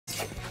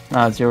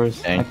Nah, it's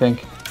yours, Dang. I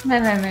think.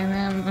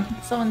 No.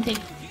 Someone take.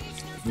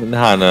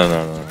 No.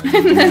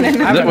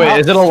 No. Wait,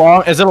 is it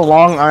a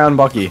long iron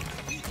Bucky?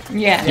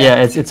 Yeah.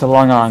 Yeah, it's a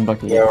long on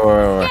Bucky. Wait.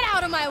 Get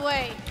out of my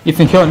way!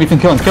 Ethan, kill him,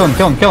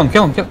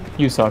 kill him.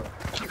 You suck.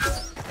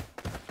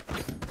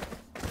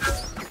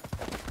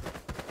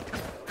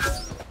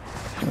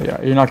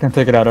 Yeah, you're not gonna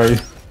take it out, are you?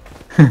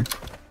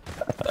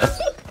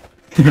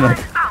 You're not.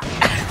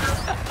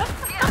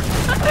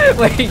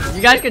 Wait,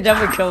 you guys can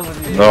definitely kill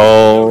him.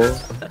 No.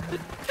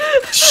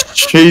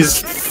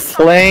 She's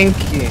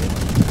flanking.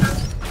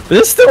 Is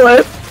this still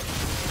it?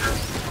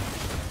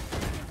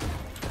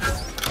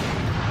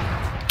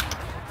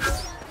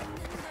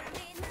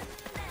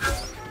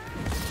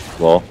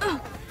 Well,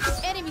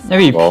 Enemies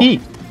Maybe Well.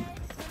 Pete.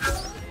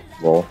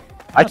 well.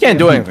 I can't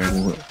do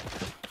anything.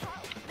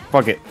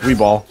 Fuck it, we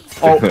ball.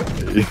 Oh,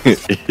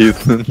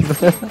 Ethan.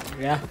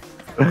 Yeah.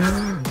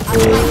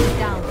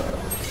 down.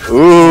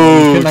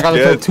 Ooh. I got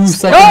it shit. 2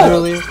 seconds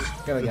earlier.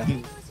 Here we go.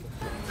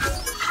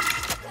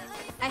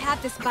 I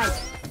have this bike.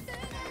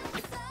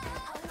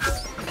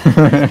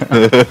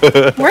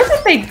 Where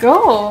did they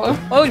go?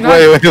 Oh, no.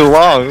 Wait,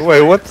 long.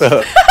 Wait, what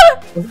the?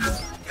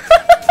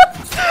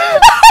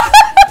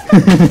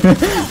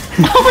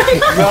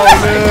 No.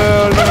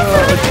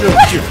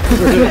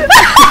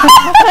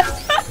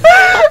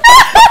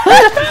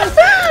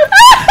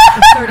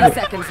 30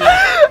 seconds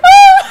left.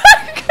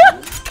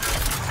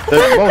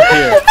 they're both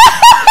here.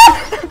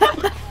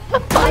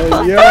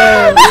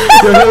 Yeah.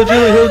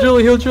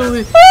 Heal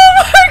Julie.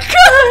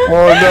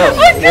 Oh no.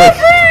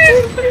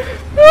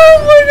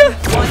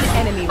 One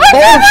enemy.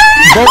 Both.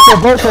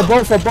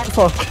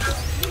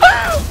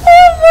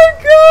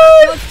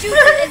 Your duty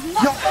is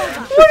not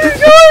over.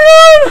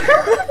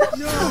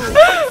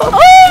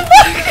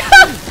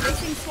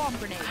 Placing swamp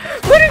grenade.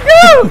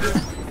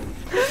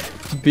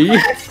 B.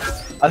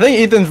 I think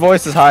Ethan's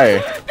voice is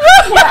higher.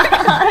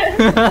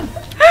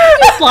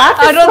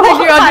 I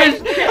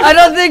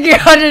don't think you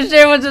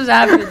understand what just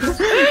happened.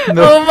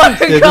 Oh my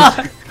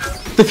god.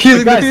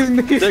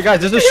 Defusing. Guys,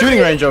 there's a shooting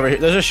range over here.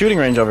 There's a shooting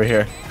range over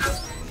here.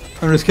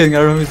 I'm just kidding, I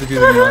don't know who's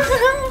defusing me.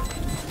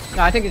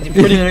 No, I think it's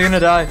Ethan, you're gonna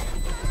die.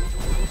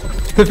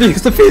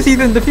 Defuse,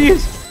 Ethan,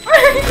 defuse!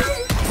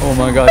 Oh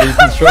my god,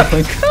 Ethan's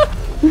struggling.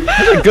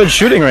 That's a good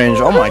shooting range.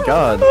 Oh my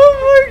god.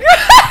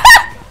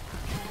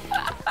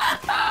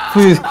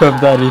 Please clip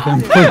that,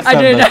 Ethan. Please I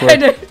stop did. that clip.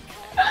 Did.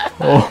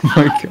 Oh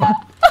my god.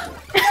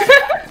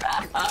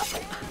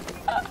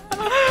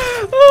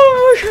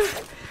 Oh my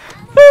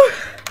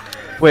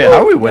god. Wait, how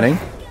are we winning?